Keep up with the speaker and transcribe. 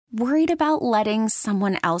Worried about letting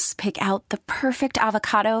someone else pick out the perfect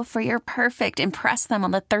avocado for your perfect impress them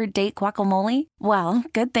on the third date guacamole? Well,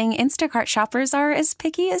 good thing Instacart shoppers are as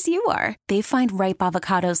picky as you are. They find ripe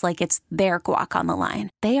avocados like it's their guac on the line.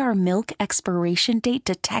 They are milk expiration date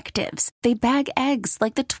detectives. They bag eggs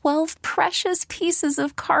like the 12 precious pieces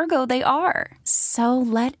of cargo they are. So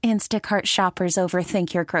let Instacart shoppers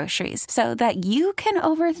overthink your groceries so that you can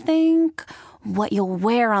overthink what you'll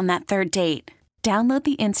wear on that third date. Download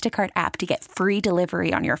the Instacart app to get free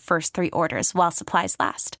delivery on your first 3 orders while supplies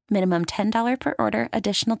last. Minimum $10 per order.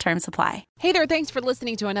 Additional terms apply. Hey there, thanks for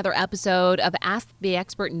listening to another episode of Ask the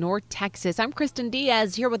Expert North Texas. I'm Kristen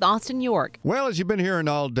Diaz here with Austin York. Well, as you've been hearing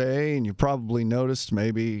all day, and you probably noticed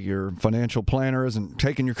maybe your financial planner isn't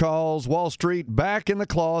taking your calls, Wall Street back in the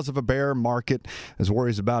claws of a bear market as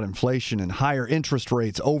worries about inflation and higher interest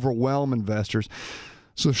rates overwhelm investors.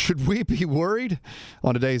 So should we be worried?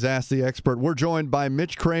 On today's Ask the Expert, we're joined by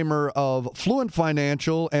Mitch Kramer of Fluent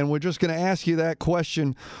Financial, and we're just going to ask you that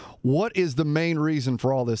question. What is the main reason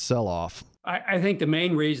for all this sell-off? I think the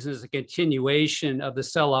main reason is the continuation of the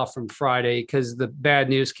sell-off from Friday, because the bad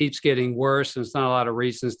news keeps getting worse, and there's not a lot of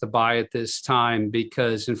reasons to buy at this time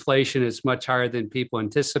because inflation is much higher than people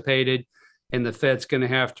anticipated. And the Fed's going to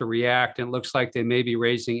have to react. And it looks like they may be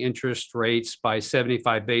raising interest rates by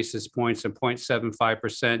 75 basis points and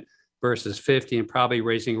 0.75% versus 50, and probably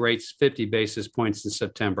raising rates 50 basis points in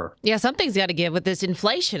September. Yeah, something's got to give with this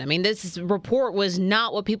inflation. I mean, this report was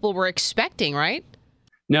not what people were expecting, right?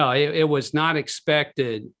 No, it was not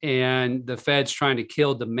expected. And the Fed's trying to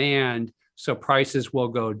kill demand so prices will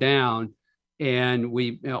go down. And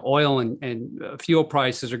oil and fuel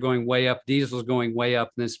prices are going way up. Diesel is going way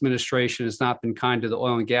up. And this administration has not been kind to the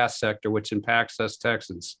oil and gas sector, which impacts us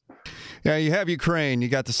Texans. Yeah, you have Ukraine. You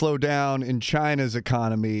got the slowdown in China's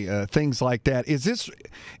economy, things like that. Is this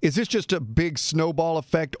just a big snowball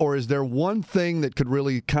effect, or is there one thing that could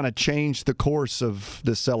really kind of change the course of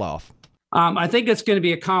this sell-off? I think it's going to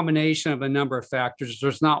be a combination of a number of factors.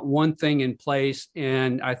 There's not one thing in place.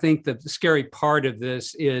 And I think the scary part of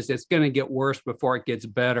this is it's going to get worse before it gets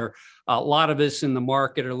better. A lot of us in the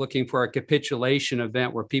market are looking for a capitulation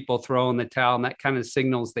event where people throw in the towel, and that kind of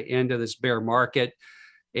signals the end of this bear market.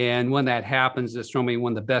 And when that happens, it's normally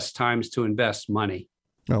one of the best times to invest money.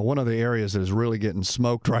 One of the areas that is really getting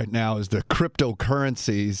smoked right now is the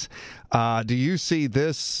cryptocurrencies. Do you see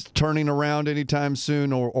this turning around anytime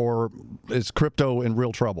soon, or is crypto in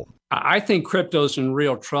real trouble? I think crypto's in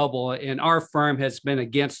real trouble, and our firm has been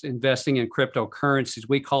against investing in cryptocurrencies.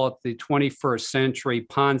 We call it the 21st century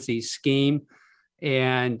Ponzi scheme,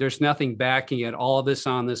 and there's nothing backing it. All of us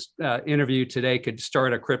on this interview today could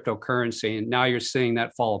start a cryptocurrency, and now you're seeing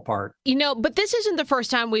that fall apart. But this isn't the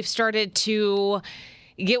first time we've started to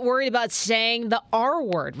get worried about saying the R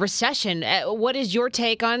word, recession. What is your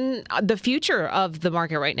take on the future of the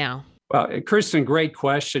market right now? Well, Kristen, great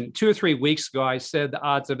question. 2 or 3 weeks ago, I said the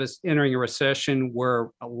odds of us entering a recession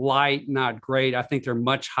were light, not great. I think they're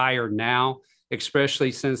much higher now,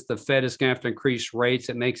 especially since the Fed is going to have to increase rates.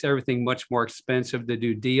 It makes everything much more expensive to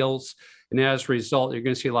do deals. And as a result, you're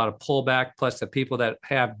going to see a lot of pullback. Plus, the people that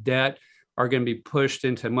have debt are going to be pushed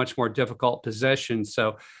into much more difficult positions.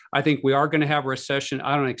 So I think we are going to have a recession.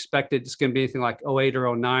 I don't expect it's going to be anything like 08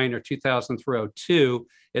 or 09 or 2000 through 02.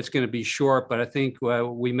 It's going to be short, but I think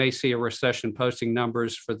we may see a recession posting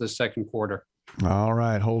numbers for the second quarter. All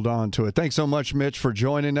right, hold on to it. Thanks so much, Mitch, for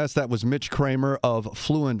joining us. That was Mitch Kramer of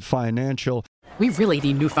Fluent Financial. We really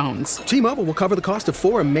need new phones. T-Mobile will cover the cost of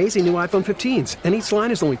 4 amazing new iPhone 15s, and each line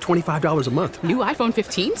is only $25 a month. New iPhone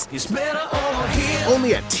 15s? It's better over here.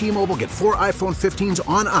 Only at T-Mobile, get 4 iPhone 15s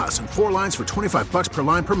on us and 4 lines for $25 per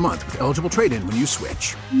line per month with eligible trade-in when you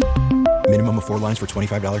switch. Minimum of 4 lines for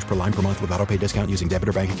 $25 per line per month with auto pay discount using debit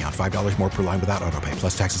or bank account. $5 more per line without auto pay,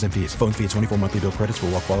 plus taxes and fees. Phone fee at 24 monthly bill credits for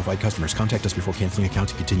well-qualified customers. Contact us before canceling account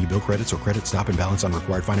to continue bill credits or credit stop and balance on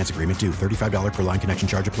required finance agreement due. $35 per line connection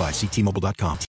charge applies. See T-Mobile.com.